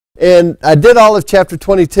And I did all of chapter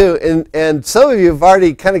 22, and some of you have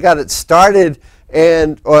already kind of got it started,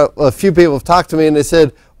 or a few people have talked to me and they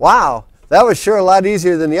said, wow, that was sure a lot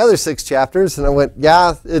easier than the other 6 chapters. And I went,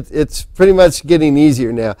 yeah, it's pretty much getting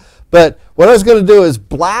easier now. But what I was going to do is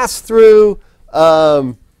blast through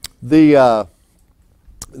the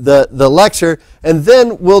lecture, and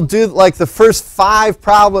then we'll do like the first 5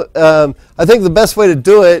 problems. I think the best way to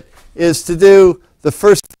do it is to do the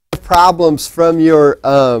first 5 problems from your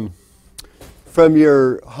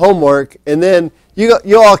homework, and then you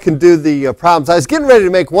all can do the problems. I was getting ready to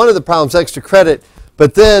make one of the problems extra credit,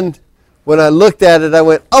 but then when I looked at it, I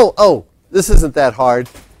went, oh, this isn't that hard.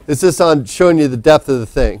 It's just on showing you the depth of the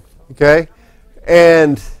thing, okay?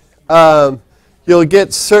 And you'll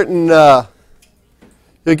get certain, yeah,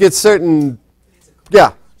 so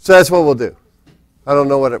that's what we'll do. I don't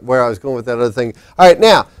know where I was going with that other thing. All right,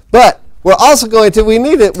 now, but we're also going to, we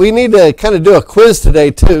need to kind of do a quiz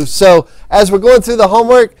today too. So as we're going through the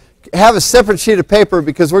homework, have a separate sheet of paper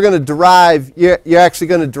because we're going to derive, you're actually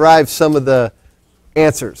going to derive some of the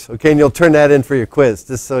answers, okay? And you'll turn that in for your quiz,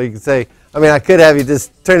 just so you can say, I mean, I could have you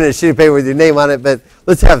just turn in a sheet of paper with your name on it, but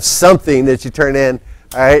let's have something that you turn in,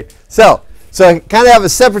 all right? So kind of have a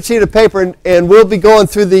separate sheet of paper, and we'll be going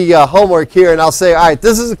through the homework here, and I'll say, all right,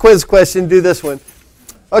 this is a quiz question, do this one.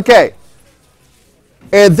 Okay.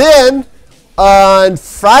 And then on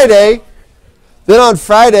Friday,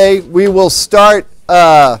 we will start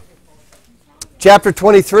chapter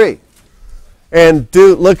 23 and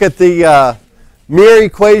look at the mirror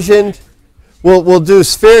equation. We'll do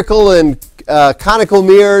spherical and conical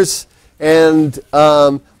mirrors, and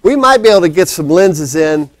we might be able to get some lenses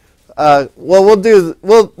in. We'll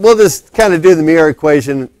just kind of do the mirror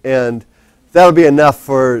equation, and that'll be enough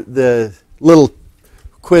for the little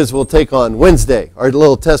quiz we'll take on Wednesday, or the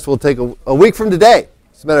little test we'll take a week from today,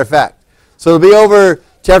 as a matter of fact. So it'll be over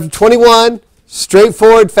chapter 21,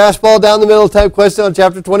 straightforward, fastball down the middle type question on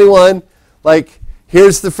chapter 21. Like,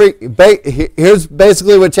 here's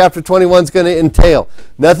basically what chapter 21 is going to entail.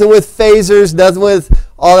 Nothing with phasors, nothing with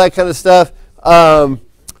all that kind of stuff.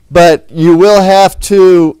 But you will have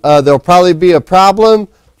to, there'll probably be a problem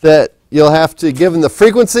that you'll have to, given the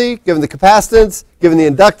frequency, given the capacitance, given the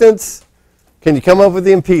inductance, can you come up with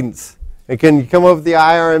the impedance? And can you come up with the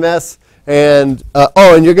IRMS? And,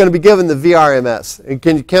 and you're going to be given the VRMS. And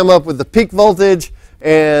can you come up with the peak voltage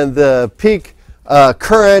and the peak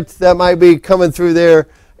current that might be coming through there,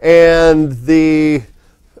 and the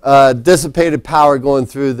dissipated power going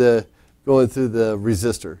through the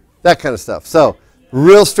resistor, that kind of stuff. So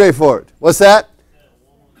real straightforward. What's that?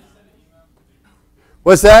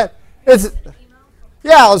 It's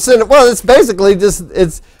basically just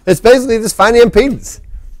find the impedance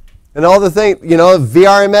and all the things. You know,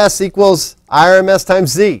 VRMS equals IRMS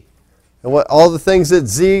times Z, and what all the things that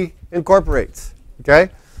Z incorporates. Okay.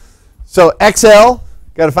 So XL,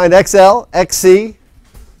 got to find XL, XC,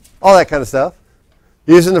 all that kind of stuff.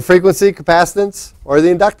 Using the frequency, capacitance, or the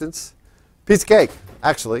inductance. Piece of cake,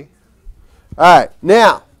 actually. All right,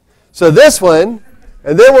 now, so this one,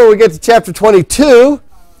 and then when we get to chapter 22,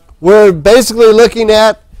 we're basically looking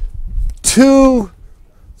at 2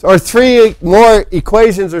 or 3 more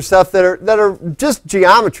equations or stuff that are just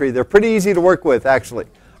geometry. They're pretty easy to work with, actually.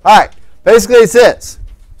 All right, basically it's this.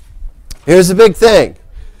 Here's the big thing.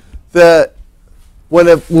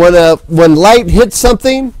 When light hits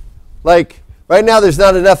something, like right now there's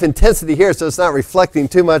not enough intensity here, so it's not reflecting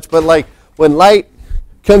too much, but like when light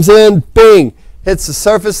comes in, bing, hits the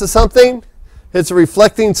surface of something, hits a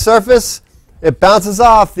reflecting surface, it bounces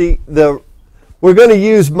off we're going to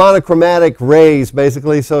use monochromatic rays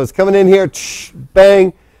basically, so it's coming in here,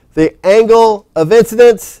 bang, the angle of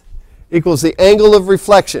incidence equals the angle of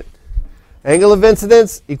reflection. Angle of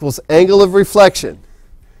incidence equals angle of reflection.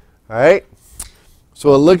 All right,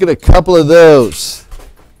 so we'll look at a couple of those.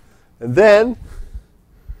 And then,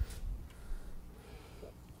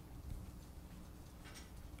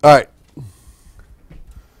 all right,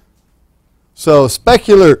 so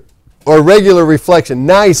specular or regular reflection,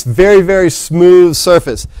 nice, very, very smooth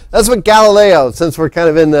surface. That's what Galileo, since we're kind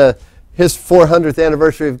of in his 400th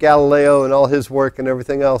anniversary of Galileo and all his work and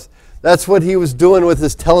everything else, that's what he was doing with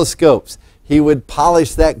his telescopes. He would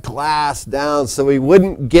polish that glass down so he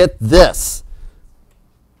wouldn't get this.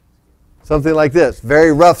 Something like this,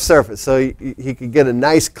 very rough surface, so he could get a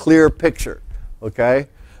nice clear picture, okay?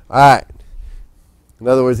 All right. In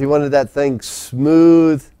other words, he wanted that thing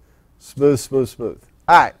smooth, smooth, smooth, smooth.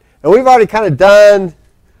 All right, and we've already kind of done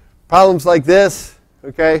problems like this,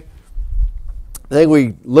 okay? I think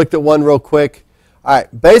we looked at one real quick. All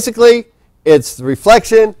right, basically, it's the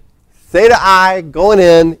reflection, theta I going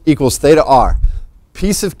in equals theta R.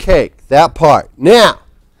 piece of cake, that part. Now,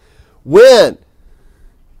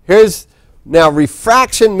 now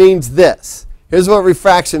refraction means this. Here's what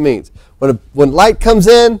refraction means. When light comes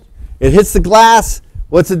in, it hits the glass,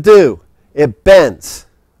 what's it do? It bends,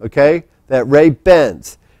 okay? That ray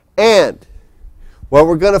bends. And what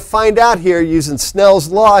we're going to find out here using Snell's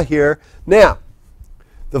law here, now,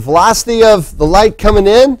 the velocity of the light coming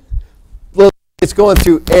in, it's going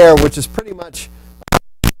through air, which is pretty much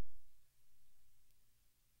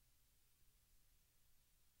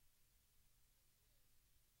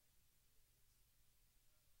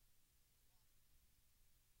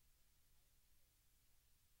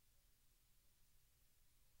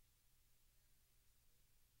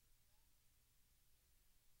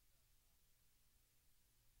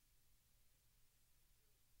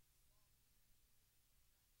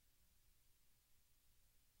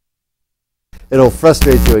it'll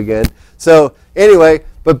frustrate you again. So anyway,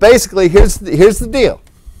 but basically here's the deal.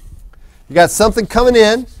 You got something coming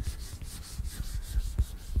in.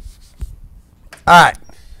 All right.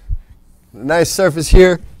 Nice surface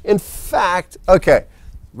here. In fact, okay,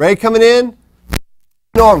 ray coming in,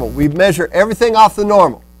 normal. We measure everything off the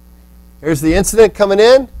normal. Here's the incident coming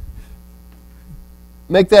in.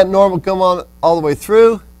 Make that normal come on all the way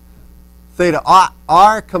through. Theta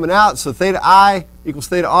r coming out, so theta I equals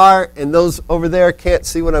theta r, and those over there can't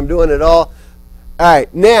see what I'm doing at all. All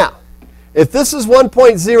right, now, if this is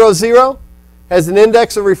 1.00, has an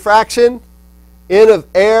index of refraction, N of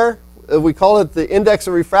air, we call it the index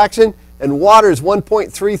of refraction, and water is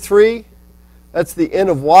 1.33, that's the N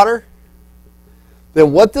of water,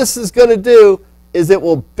 then what this is going to do is it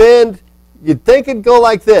will bend. You'd think it'd go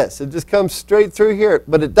like this. It just comes straight through here,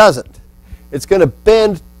 but it doesn't. It's going to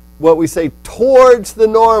bend what we say towards the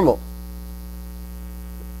normal.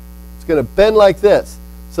 It's going to bend like this.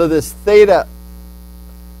 So this theta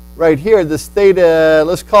right here, this theta,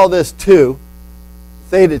 let's call this 2.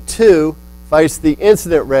 Theta 2, if I use the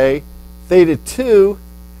incident ray, theta 2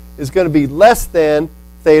 is going to be less than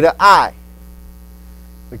theta I.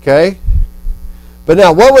 Okay? But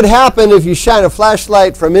now what would happen if you shine a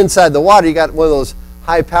flashlight from inside the water? You got one of those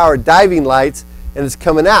high-powered diving lights and it's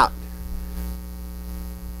coming out.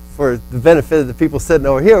 For the benefit of the people sitting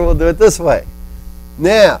over here, we'll do it this way.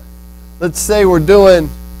 Now, let's say we're doing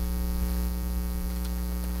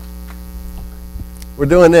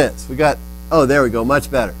this. We got, oh, there we go,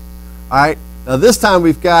 much better. All right, now this time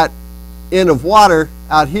we've got N of water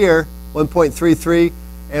out here, 1.33,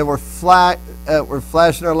 and we're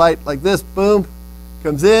flashing our light like this, boom,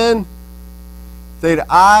 comes in, theta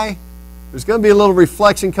I. There's going to be a little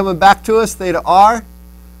reflection coming back to us, theta r.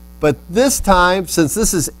 But this time, since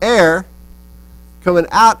this is air, coming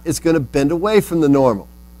out, it's going to bend away from the normal.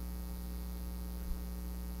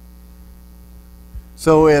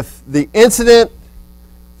 So if the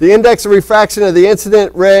index of refraction of the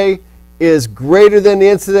incident ray is greater than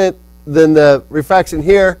the refraction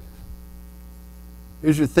here,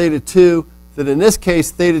 here's your theta 2, that in this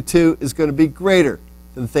case, theta 2 is going to be greater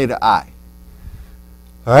than theta I.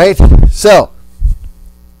 All right? So,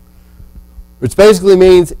 which basically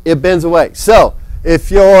means it bends away. So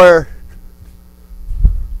if you're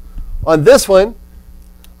on this one,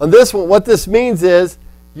 what this means is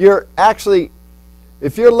you're actually,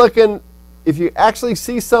 if you actually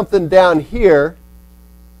see something down here,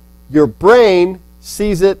 your brain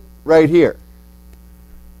sees it right here.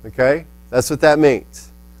 Okay? That's what that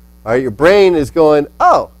means. All right, your brain is going,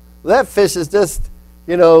 oh, that fish is just,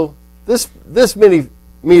 this many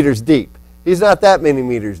meters deep. He's not that many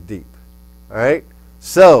meters deep. All right,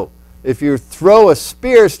 so if you throw a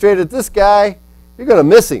spear straight at this guy, you're going to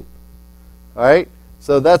miss him. All right,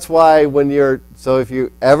 so that's why so if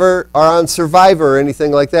you ever are on Survivor or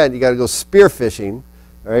anything like that, you got to go spear fishing.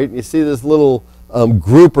 All right, and you see this little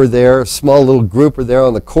grouper there, small little grouper there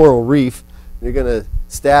on the coral reef. You're going to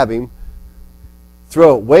stab him,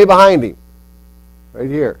 throw it way behind him, right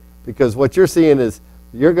here, because what you're seeing is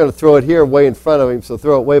you're going to throw it here way in front of him, so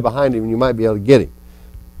throw it way behind him and you might be able to get him.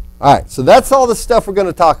 All right, so that's all the stuff we're going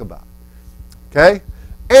to talk about. Okay?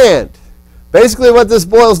 And basically what this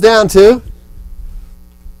boils down to,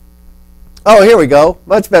 oh, here we go.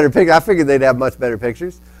 Much better picture. I figured they'd have much better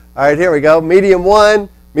pictures. All right, here we go. Medium 1,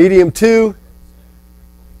 medium 2.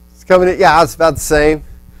 It's coming in. Yeah, it's about the same.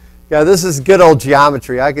 Yeah, this is good old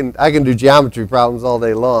geometry. I can do geometry problems all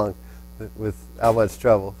day long without much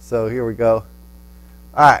trouble. So here we go.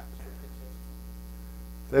 All right.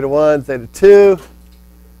 Theta 1, theta 2.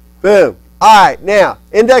 Boom. All right, now,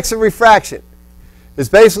 index of refraction is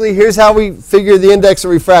basically, here's how we figure the index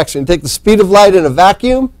of refraction. Take the speed of light in a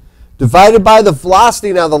vacuum divided by the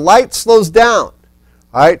velocity. Now, the light slows down.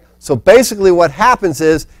 All right, So basically what happens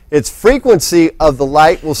is its frequency of the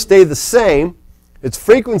light will stay the same. Its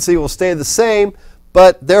frequency will stay the same,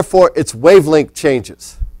 but therefore its wavelength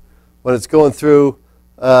changes when it's going through.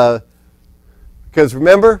 Because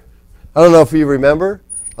remember, I don't know if you remember,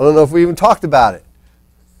 I don't know if we even talked about it,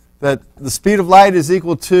 that the speed of light is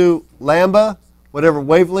equal to lambda, whatever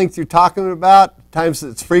wavelength you're talking about, times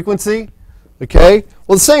its frequency. Okay?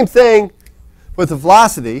 Well, the same thing with the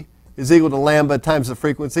velocity is equal to lambda times the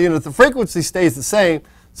frequency. And if the frequency stays the same,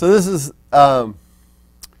 so this is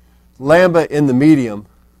lambda in the medium,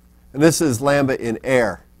 and this is lambda in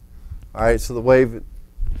air. All right? So the wave,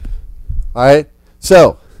 all right?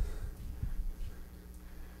 So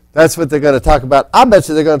that's what they're going to talk about. I bet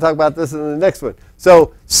you they're going to talk about this in the next one.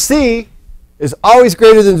 So C is always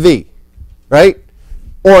greater than V, right?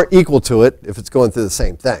 Or equal to it if it's going through the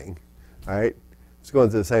same thing. All right? It's going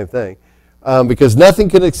through the same thing. Because nothing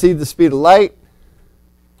can exceed the speed of light.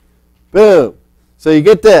 Boom. So you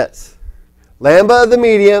get this. Lambda of the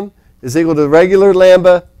medium is equal to regular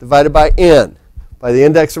lambda divided by n, by the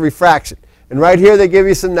index of refraction. And right here they give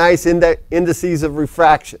you some nice indices of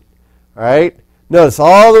refraction. All right? Notice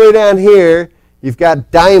all the way down here, you've got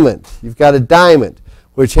diamond. You've got a diamond,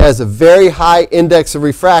 which has a very high index of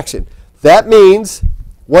refraction. That means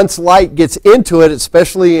once light gets into it,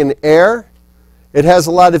 especially in air, it has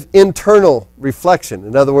a lot of internal reflection.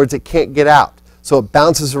 In other words, it can't get out. So it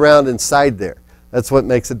bounces around inside there. That's what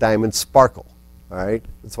makes a diamond sparkle. All right?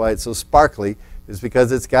 That's why it's so sparkly, is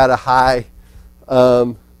because it's got a high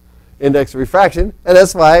index of refraction. And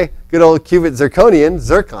that's why good old cubic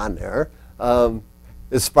zircon there,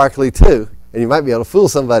 is sparkly too. And you might be able to fool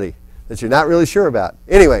somebody that you're not really sure about.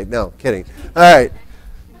 Anyway, no, kidding. All right.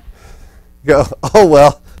 Go, oh,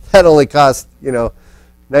 well, that only cost,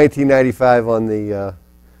 $19.95 on the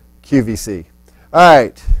QVC. All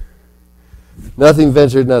right. Nothing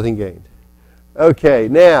ventured, nothing gained. Okay,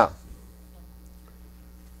 now.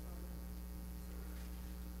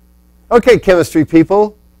 Okay, chemistry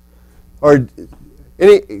people. Or do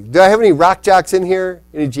I have any rock jocks in here?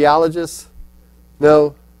 Any geologists?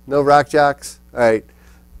 No? No rock jocks? All right.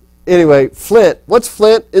 Anyway, flint. What's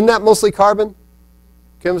flint? Isn't that mostly carbon?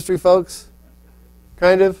 Chemistry folks?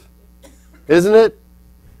 Kind of? Isn't it?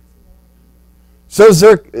 So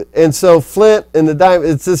so flint and the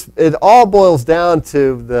diamond, it all boils down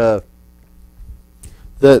to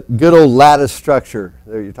the good old lattice structure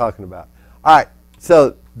that you're talking about. All right.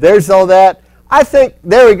 So there's all that. I think,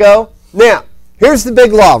 there we go. Now, here's the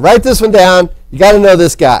big law. Write this one down. You got to know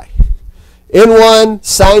this guy. N1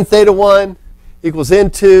 sine theta 1 equals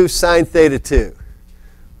N2 sine theta 2.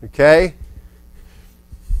 Okay?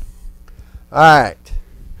 All right.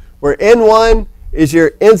 Where N1 is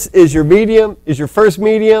your medium, is your first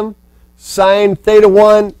medium. Sine theta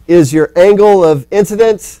 1 is your angle of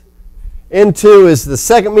incidence. N2 is the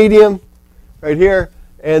second medium right here.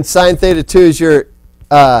 And sine theta 2 is your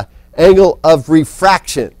angle of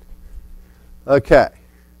refraction. Okay.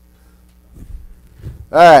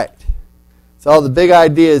 All right. So all the big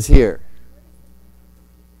ideas here.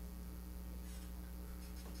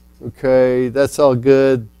 Okay, that's all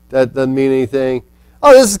good. That doesn't mean anything.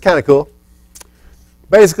 Oh, this is kind of cool.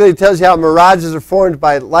 Basically, it tells you how mirages are formed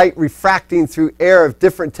by light refracting through air of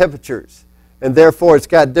different temperatures. And therefore, it's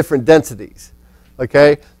got different densities.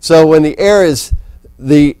 Okay? So when the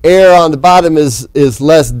air on the bottom is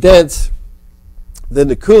less dense than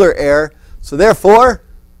the cooler air. So therefore,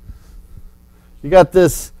 you got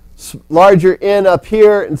this larger N up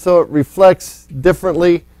here, and so it reflects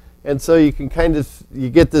differently. And so you can you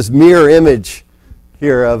get this mirror image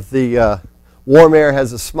here of the warm air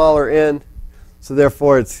has a smaller N. So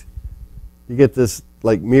therefore, you get this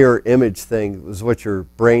like mirror image thing is what your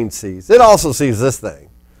brain sees. It also sees this thing.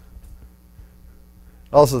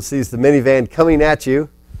 It also sees the minivan coming at you.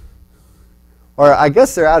 Or I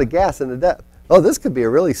guess they're out of gas in the depth. Oh, this could be a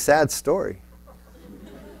really sad story.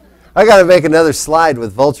 I got to make another slide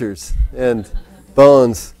with vultures and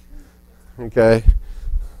bones. Okay.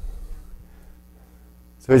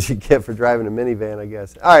 That's what you get for driving a minivan, I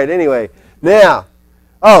guess. All right, anyway. Now,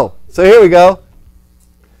 so here we go.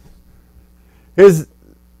 Here's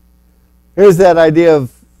that idea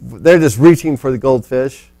of they're just reaching for the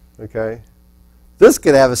goldfish. Okay. This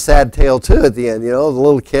could have a sad tale, too, at the end. The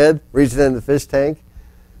little kid reaching in the fish tank.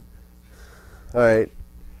 All right.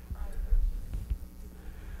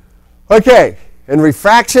 Okay, and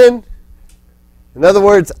refraction. In other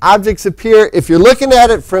words, objects appear, if you're looking at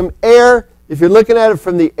it from air, if you're looking at it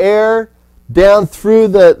from the air down through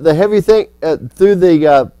the heavy thing, through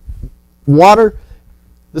the water,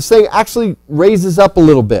 this thing actually raises up a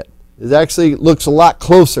little bit. It actually looks a lot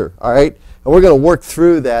closer, all right? And we're going to work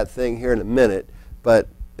through that thing here in a minute, but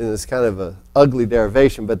it's kind of an ugly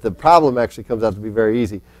derivation, but the problem actually comes out to be very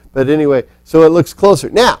easy. But anyway, so it looks closer.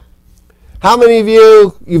 Now, how many of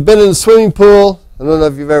you've been in a swimming pool? I don't know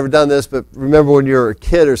if you've ever done this, but remember when you were a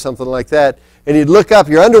kid or something like that, and you'd look up,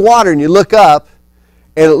 you're underwater, and you look up,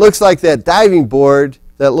 and it looks like that diving board,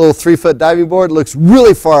 that little 3-foot diving board, looks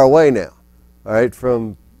really far away now, all right,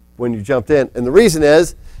 from when you jumped in. And the reason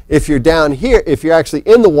is, if you're down here, if you're actually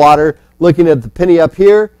in the water looking at the penny up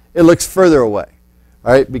here, it looks further away,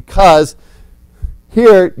 all right, because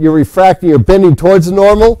here you're refracting, you're bending towards the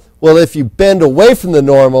normal. Well, if you bend away from the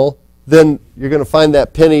normal, then you're going to find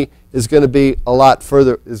that penny is going to be a lot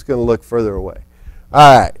further, is going to look further away.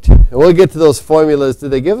 All right, and we'll get to those formulas.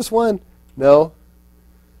 Did they give us one? No.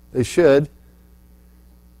 They should.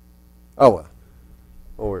 Oh, well.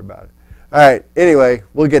 Don't worry about it. All right, anyway,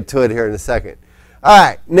 we'll get to it here in a second. All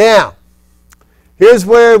right, now, here's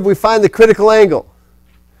where we find the critical angle.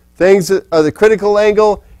 Things are the critical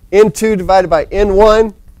angle, N2 divided by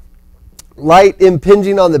N1. Light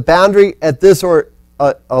impinging on the boundary at this or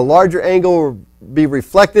a larger angle will be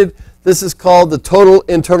reflected. This is called the total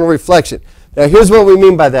internal reflection. Now, here's what we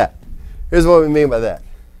mean by that. Here's what we mean by that.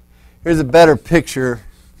 Here's a better picture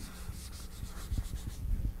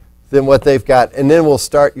than what they've got. And then we'll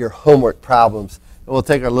start your homework problems. And we'll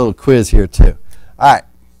take our little quiz here, too. All right.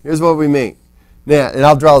 Here's what we mean. Now, and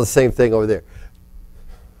I'll draw the same thing over there.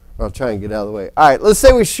 I'll try and get out of the way. All right. Let's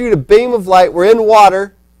say we shoot a beam of light. We're in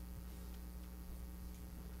water.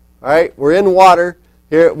 All right. We're in water.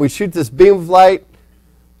 Here, we shoot this beam of light.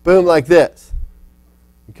 Boom, like this.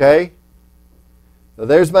 Okay? So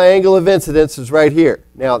there's my angle of incidence is right here.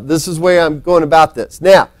 Now, this is where I'm going about this.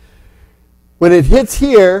 Now, when it hits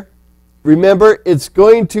here, remember, it's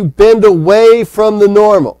going to bend away from the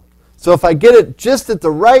normal. So if I get it just at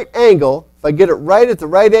the right angle, if I get it right at the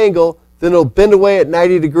right angle, then it'll bend away at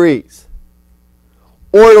 90 degrees.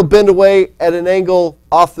 Or it'll bend away at an angle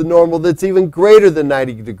off the normal that's even greater than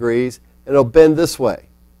 90 degrees, and it'll bend this way.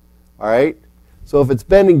 All right? So if it's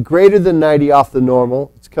bending greater than 90 off the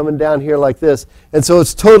normal, it's coming down here like this, and so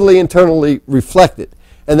it's totally internally reflected.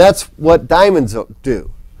 And that's what diamonds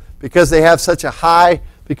do. Because they have such a high,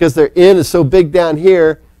 because their N is so big down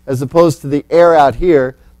here, as opposed to the air out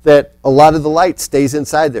here, that a lot of the light stays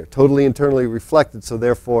inside there, totally internally reflected, so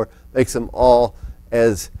therefore makes them all,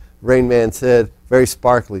 as Rain Man said, very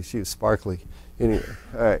sparkly. She was sparkly. Anyway,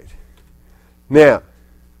 all right. Now,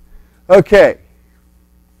 okay.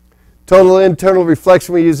 Total internal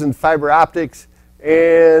reflection we use in fiber optics,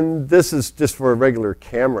 and this is just for a regular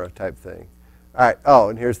camera type thing. All right. Oh,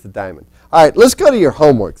 and here's the diamond. All right, let's go to your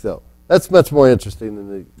homework, though. That's much more interesting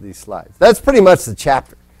than these slides. That's pretty much the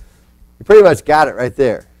chapter. You pretty much got it right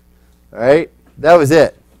there. All right? That was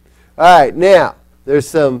it. All right, now, there's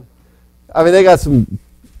some, I mean, they got some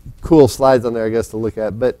cool slides on there, I guess, to look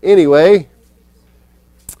at. But anyway,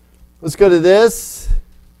 let's go to this.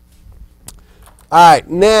 All right,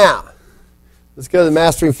 now, let's go to the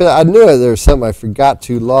mastering fit. I knew there was something I forgot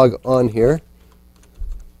to log on here.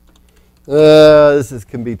 This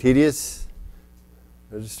can be tedious.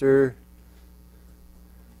 Register.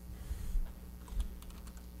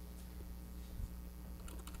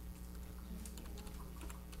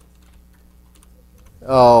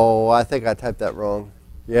 Oh, I think I typed that wrong.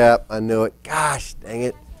 Yep, I knew it. Gosh, dang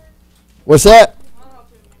it. What's that?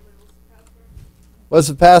 What's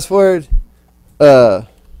the password? Oh,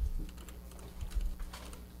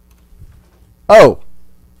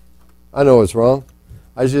 I know what's wrong.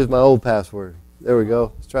 I just used my old password. There we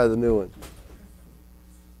go. Let's try the new one.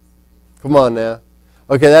 Come on now.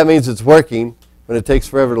 Okay, that means it's working when it takes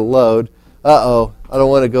forever to load. Uh-oh, I don't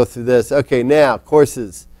want to go through this. Okay, now,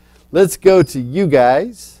 courses. Let's go to you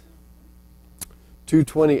guys,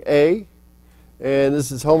 220A, and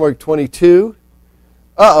this is homework 22.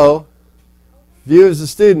 Uh-oh, view as a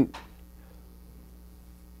student.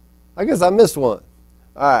 I guess I missed one.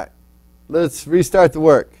 All right, let's restart the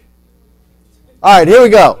work. All right, here we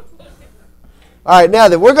go. All right, now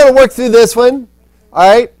then, we're going to work through this one. All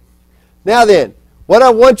right, now then, what I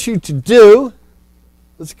want you to do,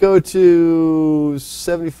 let's go to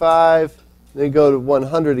 75. Then go to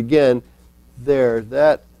 100 again. There,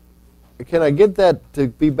 that. Can I get that to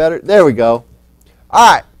be better? There we go.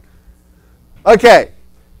 All right. Okay.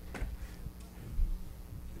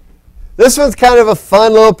 This one's kind of a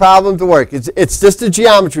fun little problem to work. It's just a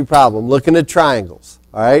geometry problem, looking at triangles.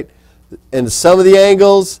 All right. And the sum of the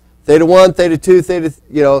angles, theta 1, theta 2,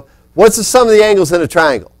 theta, what's the sum of the angles in a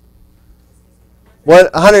triangle?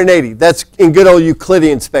 180. That's in good old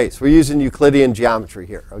Euclidean space. We're using Euclidean geometry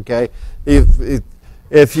here, okay?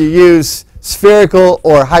 If you use spherical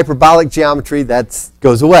or hyperbolic geometry, that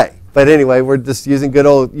goes away. But anyway, we're just using good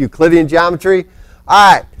old Euclidean geometry.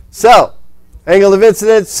 All right, so angle of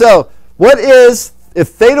incidence. So what is, if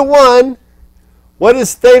theta 1, what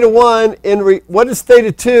is theta 1 what is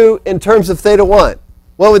theta 2 in terms of theta 1?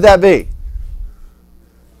 What would that be?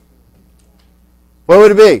 What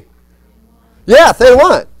would it be? Yeah, theta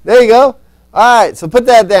 1. There you go. All right, so put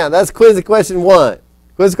that down. That's quiz question 1.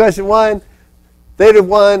 Quiz question 1, theta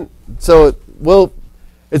 1. So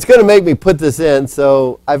it's going to make me put this in.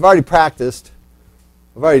 So I've already practiced.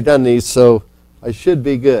 I've already done these, so I should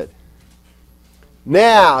be good.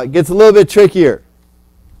 Now it gets a little bit trickier.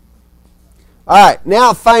 All right,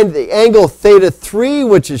 now find the angle theta 3,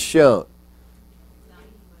 which is shown.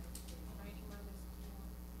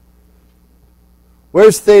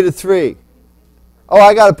 Where's theta 3? Oh,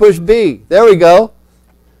 I got to push B. There we go.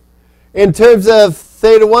 In terms of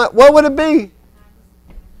theta 1, what would it be?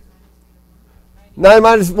 90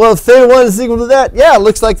 minus, well, if theta 1 is equal to that, yeah, it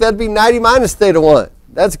looks like that'd be 90 minus theta 1.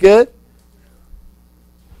 That's good.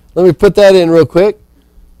 Let me put that in real quick.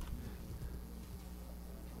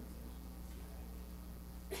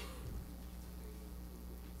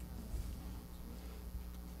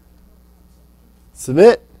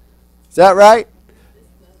 Submit. Is that right?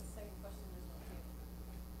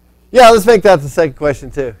 Yeah, let's make that the second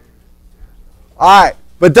question too. All right,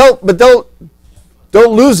 but don't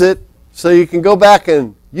lose it, so you can go back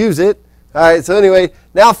and use it. All right, so anyway,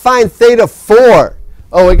 now find theta 4.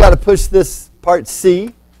 Oh, we got to push this part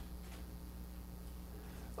C.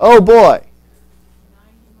 Oh boy.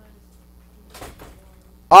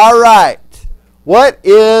 All right, what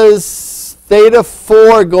is theta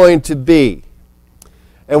 4 going to be?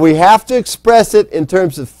 And we have to express it in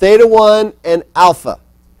terms of theta 1 and alpha.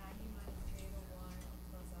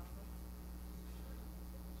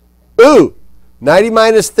 Ooh, 90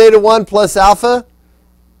 minus theta 1 plus alpha?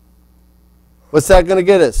 What's that going to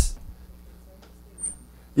get us?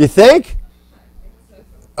 You think?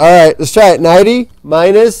 All right, let's try it. 90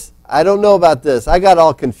 minus, I don't know about this. I got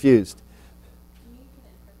all confused.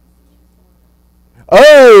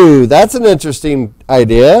 Oh, that's an interesting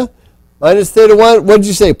idea. Minus theta 1, what did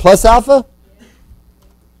you say, plus alpha?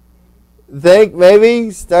 Think maybe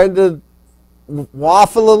starting to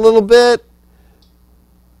waffle a little bit.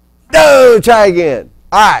 No, try again.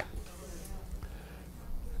 All right.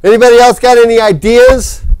 Anybody else got any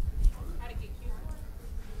ideas?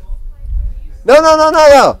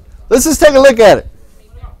 No. Let's just take a look at it.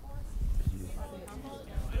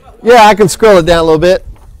 Yeah, I can scroll it down a little bit.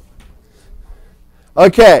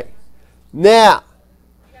 Okay. Now,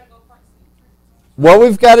 what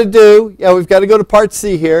we've got to do, we've got to go to part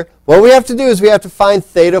C here. What we have to do is we have to find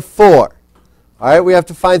theta 4. All right, we have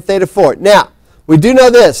to find theta 4. Now, we do know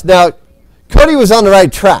this. Now, Cody was on the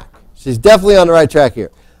right track. She's definitely on the right track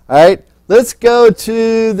here. All right, let's go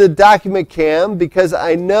to the document cam because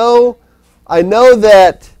I know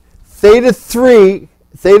that theta 3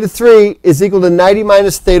 is equal to 90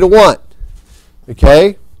 minus theta 1.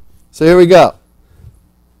 Okay, so here we go.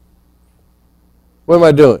 What am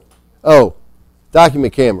I doing? Oh,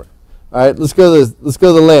 document camera. All right, let's go to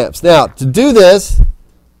the lamps. Now, to do this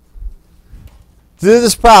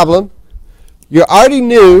problem, you already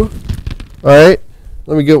knew, all right,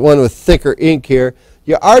 let me get one with thicker ink here.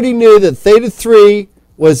 You already knew that theta 3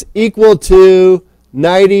 was equal to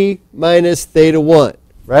 90 minus theta 1,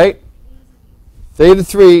 right? Theta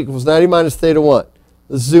 3 equals 90 minus theta 1.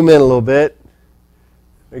 Let's zoom in a little bit.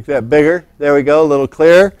 Make that bigger. There we go, a little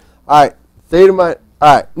clearer. All right, all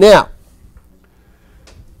right, now,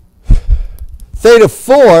 theta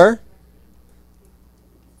 4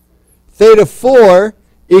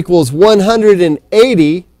 equals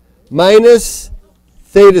 180 minus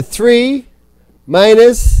theta 3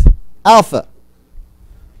 minus alpha.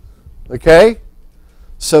 Okay?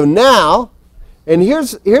 So now, and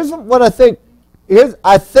here's what I think.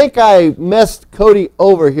 I think I messed Cody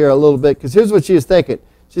over here a little bit because here's what she was thinking.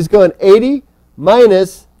 She's going 80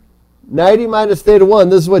 minus 90 minus theta 1.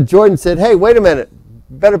 This is what Jordan said. Hey, wait a minute.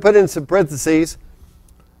 Better put in some parentheses.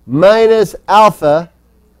 Minus alpha.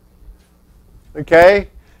 Okay?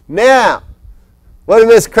 Now, what did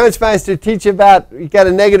Miss Crunchmeister teach you about? You got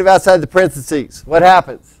a negative outside the parentheses. What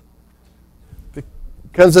happens? It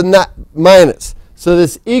becomes a minus. So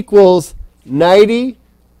this equals 90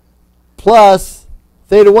 plus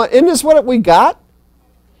theta 1. Isn't this what we got?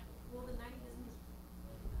 Well, the 90 doesn't.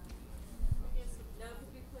 No,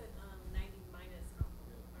 because we put 90 minus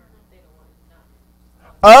theta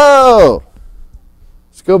 1. Oh!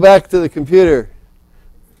 Let's go back to the computer.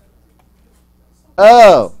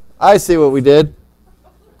 Oh, I see what we did.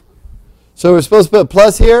 So we're supposed to put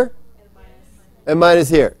plus here? and minus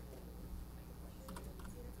here.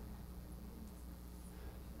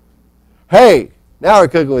 Hey, now we're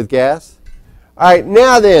cooking with gas. All right,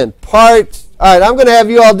 now then, all right, I'm going to have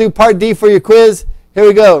you all do part D for your quiz. Here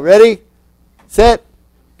we go. Ready, set,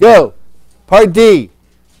 go. Part D.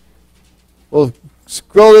 We'll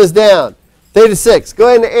scroll this down. Theta 6. Go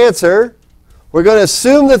ahead and answer. We're going to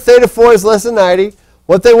assume that theta 4 is less than 90.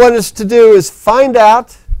 What they want us to do is find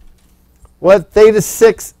out what theta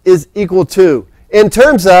 6 is equal to. In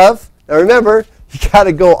terms of, now remember, you got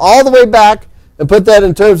to go all the way back and put that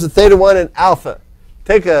in terms of theta 1 and alpha.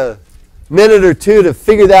 Take a minute or two to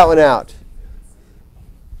figure that one out.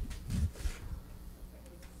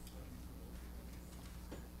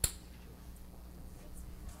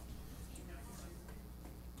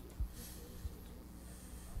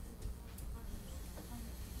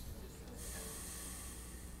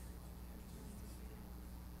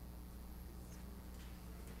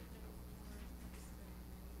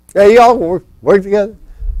 Yeah, you all work together.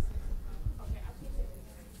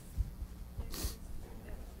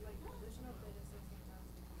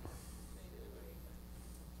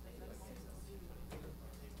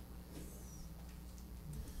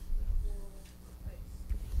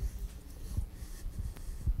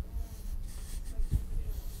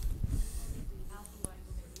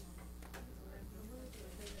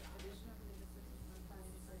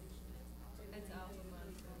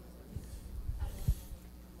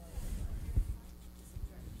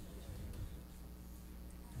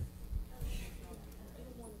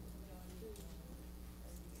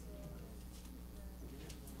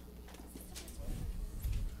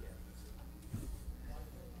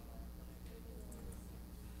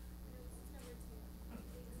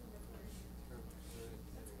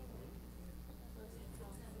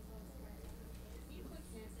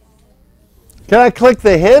 Can I click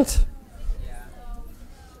the hint?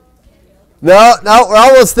 No, we're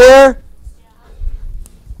almost there.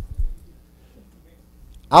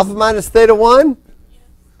 Alpha minus theta 1?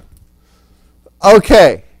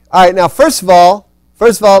 Okay. All right, now first of all,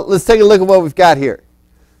 let's take a look at what we've got here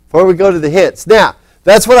before we go to the hints. Now,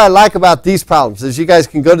 that's what I like about these problems is you guys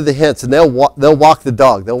can go to the hints and they'll walk the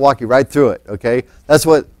dog. They'll walk you right through it, okay?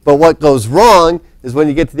 But what goes wrong is when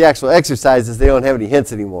you get to the actual exercises, they don't have any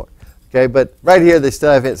hints anymore. Okay, but right here they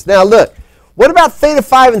still have hints. Now look, what about theta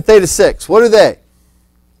 5 and theta 6? What are they?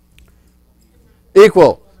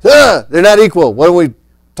 Equal. They're not equal. When we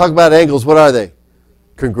talk about angles, what are they?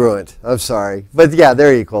 Congruent. I'm sorry. But yeah,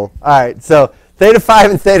 they're equal. All right, so theta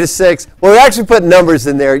 5 and theta 6. Well, we actually put numbers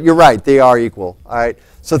in there. You're right, they are equal. All right,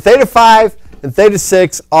 so theta 5 and theta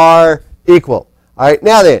 6 are equal. All right,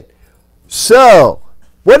 now then, so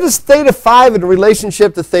what is theta 5 in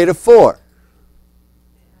relationship to theta 4?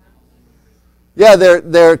 Yeah,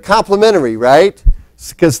 they're complementary, right?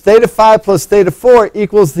 Because theta 5 plus theta 4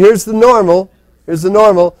 equals, here's the normal,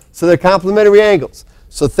 so they're complementary angles.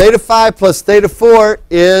 So theta 5 plus theta 4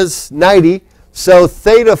 is 90. So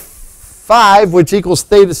theta 5, which equals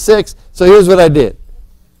theta 6, so here's what I did.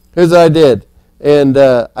 And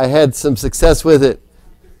I had some success with it.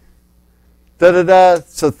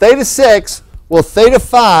 So theta 6, well, theta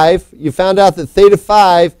 5, you found out that theta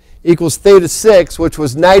 5 equals theta 6, which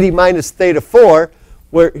was 90 minus theta 4.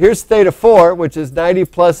 Where here's theta 4, which is 90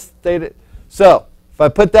 plus theta. So if I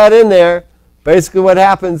put that in there, basically what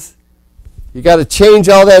happens, you got to change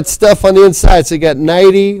all that stuff on the inside. So you got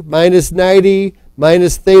 90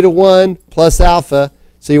 minus theta 1 plus alpha.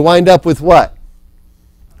 So you wind up with what?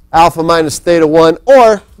 Alpha minus theta 1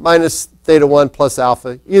 or minus theta 1 plus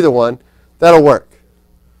alpha. Either one. That'll work.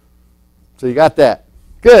 So you got that.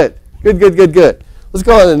 Good. Let's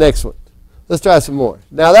go on to the next one. Let's try some more.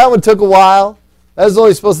 Now that one took a while. That was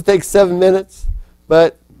only supposed to take 7 minutes,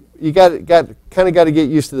 but you kind of got to get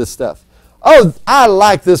used to this stuff. Oh, I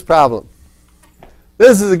like this problem.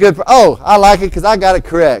 This is a good. I like it because I got it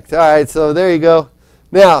correct. All right, so there you go.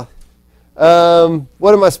 Now,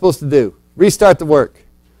 what am I supposed to do? Restart the work.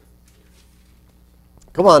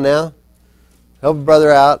 Come on now, help a brother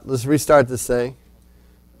out. Let's restart this thing.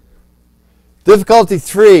 Difficulty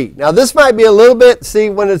 3. Now this might be a little bit,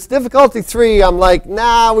 see, when it's difficulty 3, I'm like,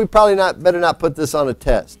 nah, we probably better not put this on a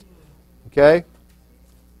test. Okay?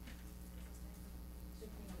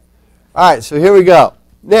 All right, so here we go.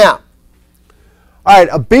 Now, all right,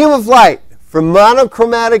 a beam of light from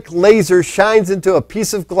monochromatic laser shines into a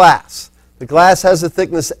piece of glass. The glass has a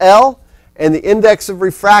thickness L, and the index of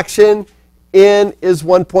refraction, N, is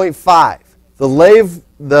 1.5.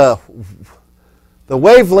 The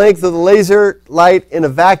wavelength of the laser light in a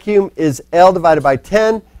vacuum is L divided by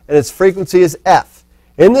 10, and its frequency is F.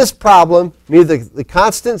 In this problem, neither the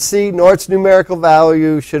constant c nor its numerical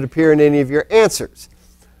value should appear in any of your answers.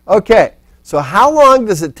 Okay, so how long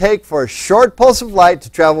does it take for a short pulse of light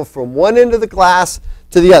to travel from one end of the glass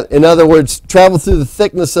to the other? In other words, travel through the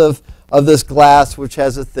thickness of this glass, which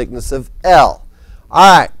has a thickness of L.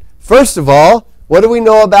 All right, first of all, what do we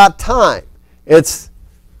know about time? It's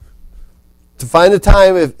to find the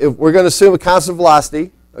time, if we're going to assume a constant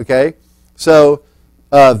velocity, okay? So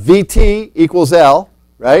Vt equals L,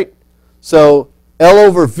 right? So L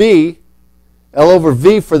over V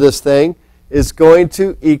for this thing is going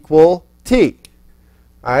to equal T.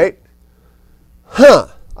 All right?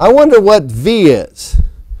 I wonder what V is.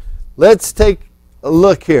 Let's take a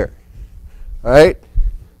look here. All right?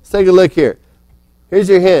 Let's take a look here. Here's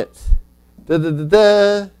your hints. How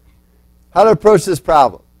to approach this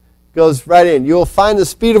problem. Goes right in. You will find the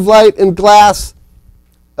speed of light in glass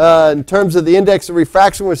in terms of the index of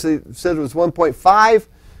refraction, which they said was 1.5.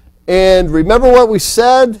 And remember what we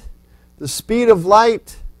said? The speed of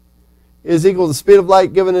light is equal to the speed of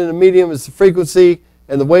light given in a medium is the frequency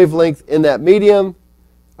and the wavelength in that medium.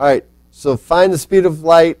 All right, so find the speed of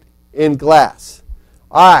light in glass.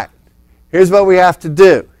 All right, here's what we have to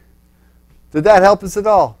do. Did that help us at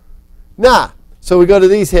all? Nah. So we go to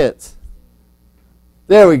these hints.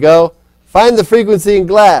 There we go. Find the frequency in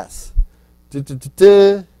glass. Does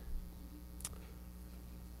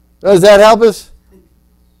that help us?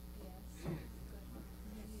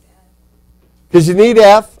 Because you need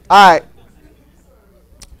F. All right.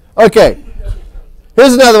 Okay.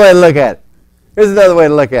 Here's another way to look at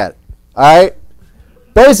it. All right.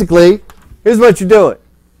 Basically, here's what you're doing.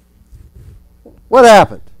 What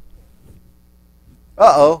happened?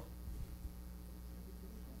 Uh-oh.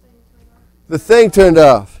 The thing turned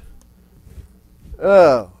off.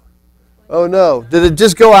 Oh. Oh no. Did it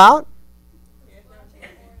just go out?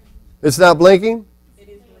 It's not blinking? It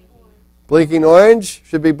is blinking. Blinking orange?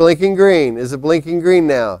 Should be blinking green. Is it blinking green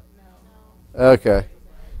now? No. Okay.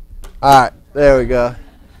 All right. There we go.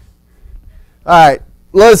 All right.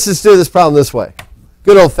 Let's just do this problem this way.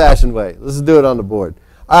 Good old-fashioned way. Let's do it on the board.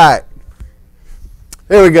 All right.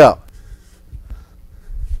 Here we go.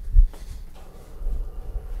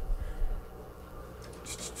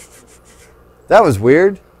 That was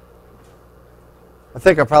weird. I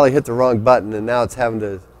think I probably hit the wrong button and now it's having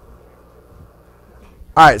to...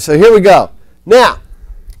 All right, so here we go. Now,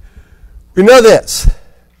 we know this.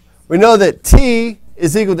 We know that T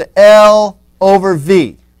is equal to L over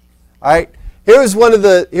V. All right, here's one of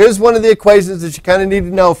the equations that you kind of need to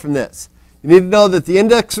know from this. You need to know that the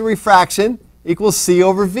index of refraction equals C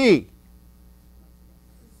over V.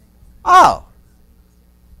 Oh,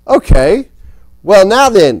 okay. Well, now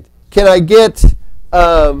then, can I get,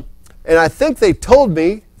 and I think they told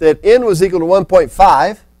me that N was equal to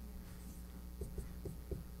 1.5.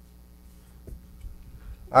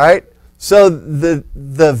 All right, so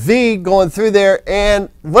the V going through there, and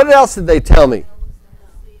what else did they tell me?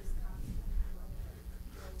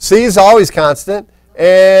 C is always constant,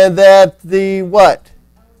 and that the what?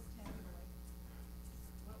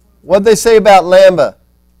 What did they say about lambda?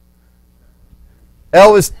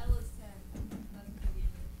 L was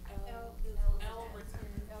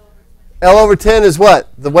L over 10 is what?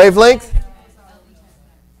 The wavelength?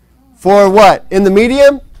 For what? In the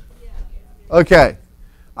medium? Okay.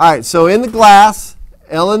 All right, so in the glass,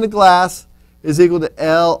 L in the glass is equal to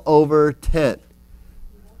L over 10.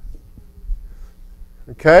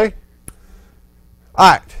 Okay?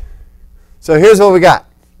 All right. So here's what we got.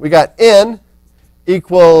 We got N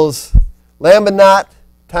equals lambda naught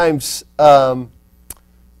times the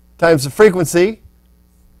frequency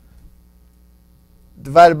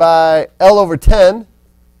divided by L over 10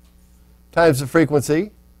 times the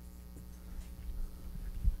frequency.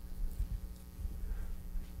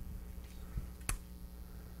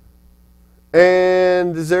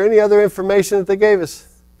 And is there any other information that they gave us?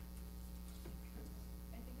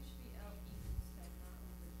 I think it should be L equals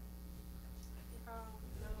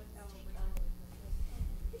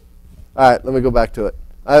 10, All right, let me go back to it.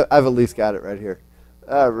 I've at least got it right here.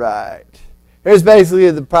 All right. Here's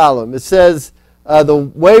basically the problem. It says the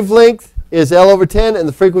wavelength is L over 10 and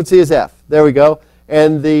the frequency is F. There we go.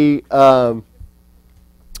 And and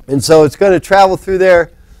so it's going to travel through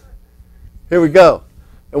there. Here we go.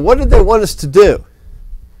 And what did they want us to do?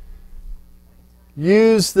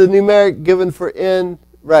 Use the numeric given for N,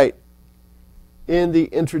 right, in the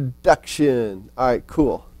introduction. All right,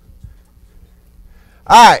 cool.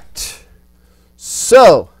 All right.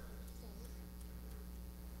 So,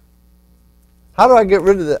 how do I get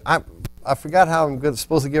rid of that? I forgot how I'm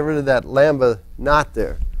supposed to get rid of that lambda naught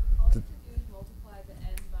there. All you have to do is multiply the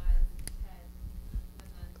N by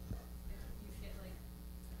 10.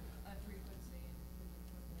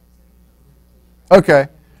 Okay.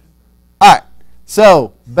 All right.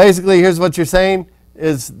 So basically, here's what you're saying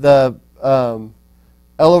is the L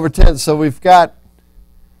over 10. So we've got,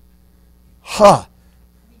 I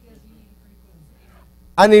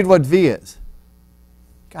need what V is.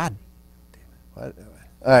 God damn it.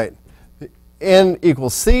 All right. N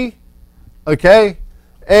equals C. Okay.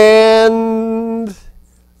 And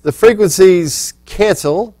the frequencies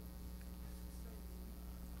cancel.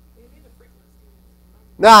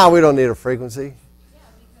 Nah, we don't need a frequency. Yeah,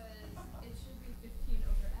 because it should be 15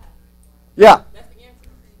 over F. Yeah. That's the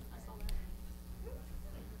answer. I saw that.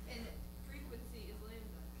 And frequency is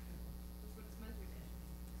lambda. That's what it's measured in.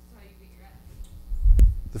 That's how you get your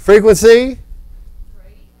F. The frequency?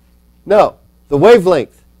 Right? No. The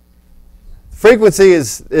wavelength. Frequency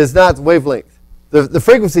is not wavelength. The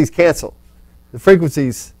frequencies cancel. The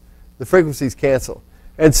frequencies cancel.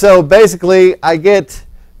 And so basically I get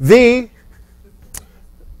V.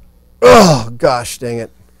 Oh, gosh, dang it.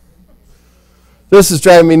 This is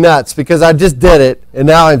driving me nuts because I just did it, and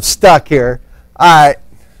now I'm stuck here. All right.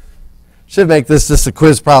 Should make this just a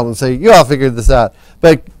quiz problem, so you all figured this out.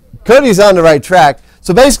 But Cody's on the right track.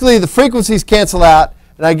 So basically, the frequencies cancel out,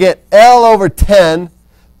 and I get L over 10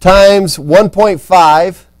 times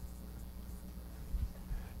 1.5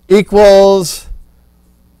 equals...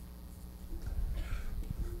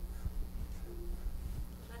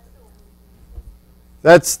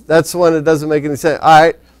 That's the one that doesn't make any sense. All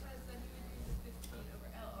right.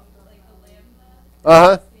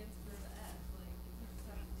 Uh-huh.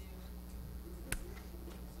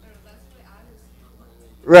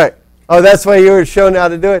 Right. Oh, that's why you were shown how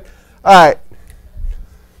to do it? All right.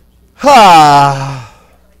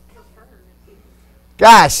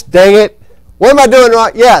 Gosh, dang it. What am I doing wrong?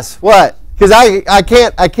 Yes, what? Because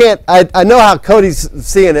I know how Cody's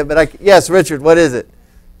seeing it, but yes, Richard, what is it?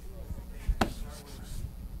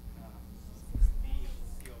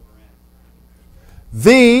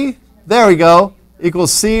 V, there we go,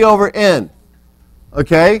 equals C over N.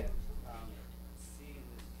 Okay? C in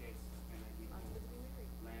this case is going to equal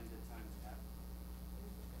lambda times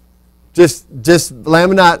F. Just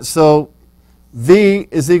lambda naught. So V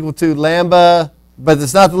is equal to lambda, but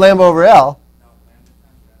it's not the lambda over L. No, lambda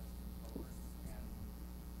times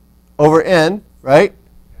F Over N, right? Okay.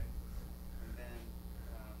 And then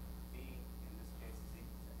B in this case is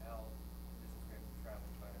equal to L. This is going to travel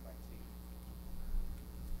divided by T.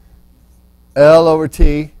 L over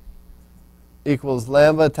T equals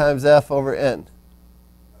lambda times F over N. And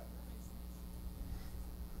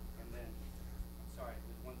then, I'm sorry,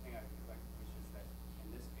 there's one thing I forgot, which is that in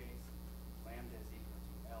this case, lambda is equal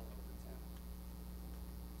to L over 10.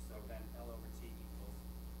 So then L over T equals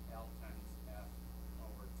L times F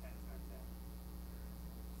over 10 times N.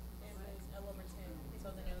 And what is L over 10?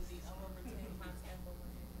 So then it would be L over 10 times F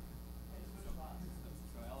over N.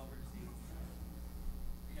 So L over T.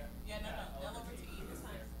 Yeah, no. L over T equals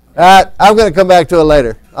times. I'm going to come back to it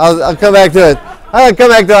later. I'll come back to it. I'm going to come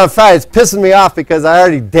back to it on Friday. It's pissing me off because I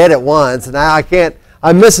already did it once, and now I can't.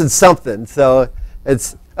 I'm missing something. So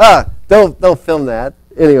it's don't film that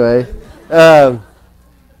anyway.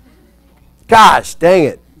 Gosh, dang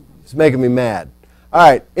it, it's making me mad. All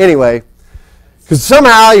right. Anyway, because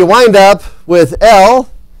somehow you wind up with L.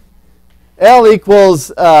 L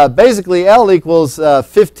equals basically L equals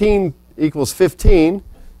 15 equals 15,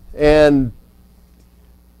 and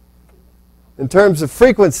in terms of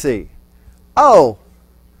frequency, you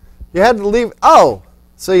had to leave.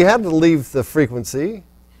 So you had to leave the frequency.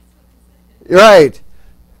 You're right.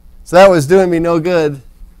 So that was doing me no good.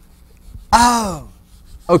 Oh,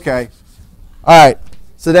 okay. All right.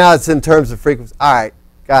 So now it's in terms of frequency. All right.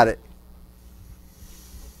 Got it.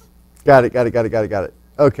 Got it.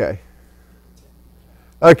 Okay.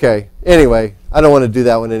 Okay. Anyway, I don't want to do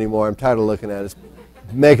that one anymore. I'm tired of looking at it. It's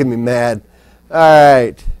making me mad. All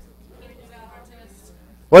right.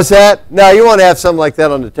 What's that? No, you want to have something like that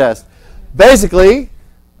on the test. Basically,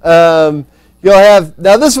 you'll have,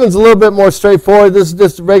 now this one's a little bit more straightforward. This is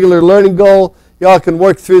just a regular learning goal. Y'all can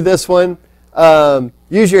work through this one.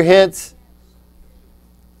 Use your hints.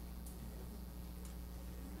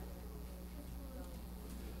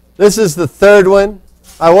 This is the third one.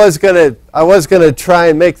 I was gonna try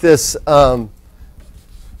and make this till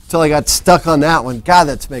I got stuck on that one. God,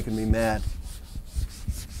 that's making me mad.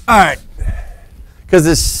 All right. Because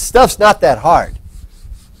this stuff's not that hard.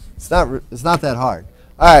 It's not that hard.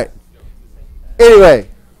 All right. Anyway.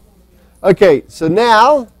 Okay, so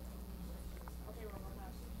now.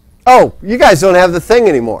 Oh, you guys don't have the thing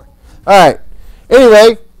anymore. All right.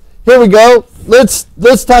 Anyway, here we go. Let's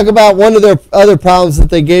talk about one of their other problems that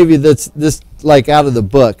they gave you that's this like out of the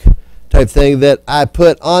book type thing that I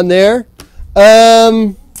put on there.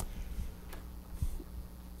 Let's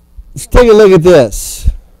take a look at this.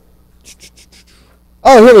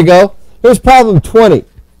 Oh, here we go. Here's problem 20.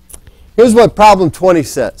 Here's what problem 20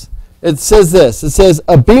 says. It says this. It says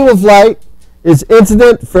a beam of light is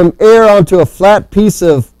incident from air onto a flat piece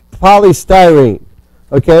of polystyrene.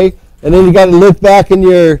 Okay? And then you got to look back in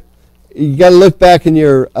your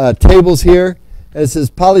tables here. And it says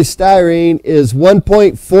polystyrene is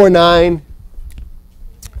 1.49.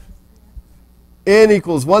 N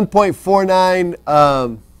equals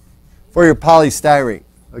 1.49 for your polystyrene.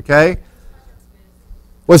 Okay?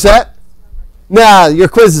 What's that? Nah, your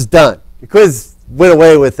quiz is done. Your quiz went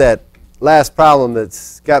away with that last problem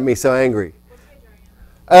that's got me so angry.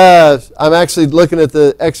 I'm actually looking at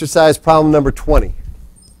the exercise problem number 20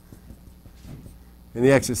 in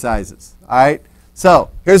the exercises. All right? So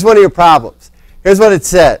here's one of your problems. Here's what it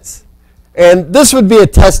says. And this would be a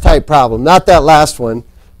test type problem, not that last one.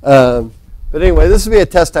 But anyway, this would be a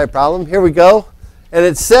test type problem. Here we go. And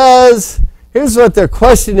it says, here's what their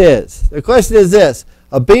question is. Their question is this.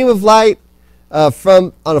 A beam of light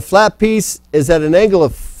on a flat piece is at an angle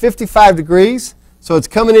of 55 degrees. So it's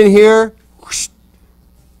coming in here. Whoosh,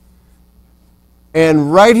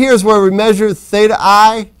 and right here is where we measure theta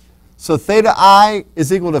I. So theta I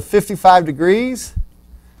is equal to 55 degrees.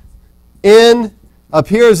 N up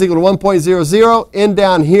here is equal to 1.00. N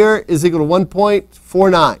down here is equal to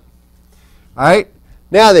 1.49. All right?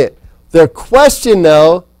 Now then, their question,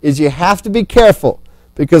 though, is you have to be careful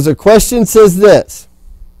because the question says this.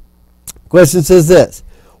 Question says this.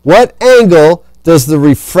 What angle does the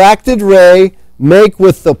refracted ray make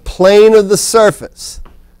with the plane of the surface?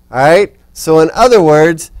 All right? So in other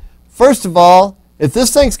words, first of all, if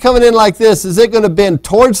this thing's coming in like this, is it going to bend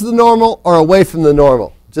towards the normal or away from the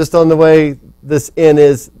normal? Just on the way this N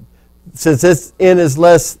is, since this N is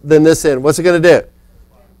less than this N, what's it going to do?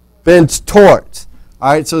 Bend towards.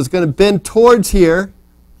 All right, so it's going to bend towards here.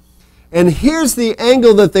 And here's the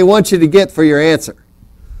angle that they want you to get for your answer.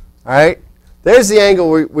 All right, there's the angle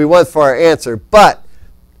we want for our answer. But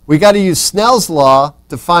we got to use Snell's law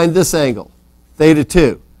to find this angle, theta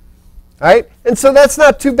 2. All right, and so that's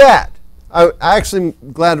not too bad. I actually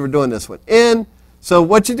am glad we're doing this one. N, so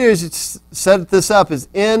what you do is you set this up as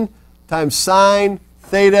N times sine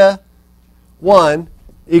theta 1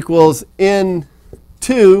 equals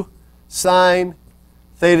N2 sine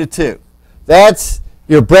theta 2. That's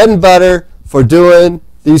your bread and butter for doing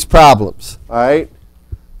these problems, all right?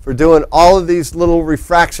 For doing all of these little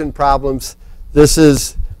refraction problems, this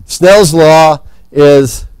is Snell's law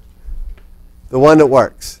is the one that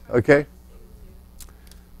works, okay?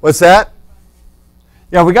 What's that?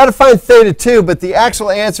 Yeah, we got to find theta 2, but the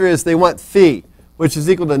actual answer is they want phi, which is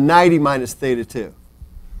equal to 90 minus theta 2,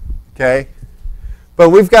 okay? But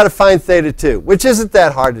we've got to find theta 2, which isn't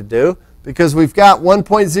that hard to do because we've got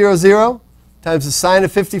 1.00 times the sine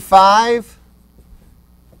of 55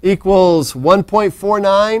 equals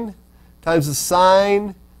 1.49 times the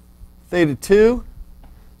sine theta 2.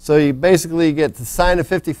 So you basically get the sine of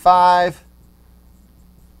 55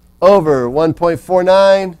 over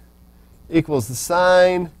 1.49 equals the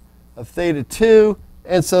sine of theta 2.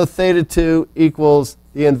 And so theta 2 equals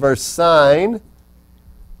the inverse sine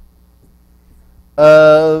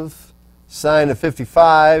of sine of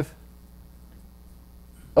 55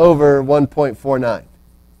 over 1.49.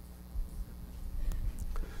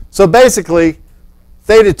 So basically,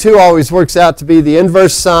 theta 2 always works out to be the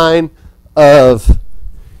inverse sine of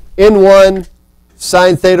N1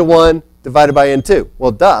 sine theta 1 divided by N2.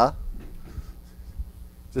 Well, duh.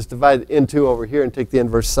 Just divide N2 over here and take the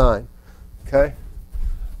inverse sine. Okay?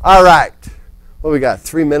 All right. What we got?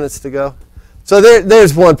 3 minutes to go. So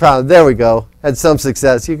there's one problem. There we go. Had some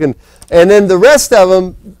success. You can, and then the rest of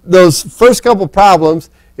them, those first couple problems,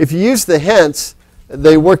 if you use the hence,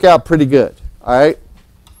 they work out pretty good. All right?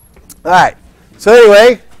 All right. So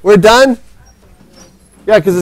anyway, we're done. Yeah, because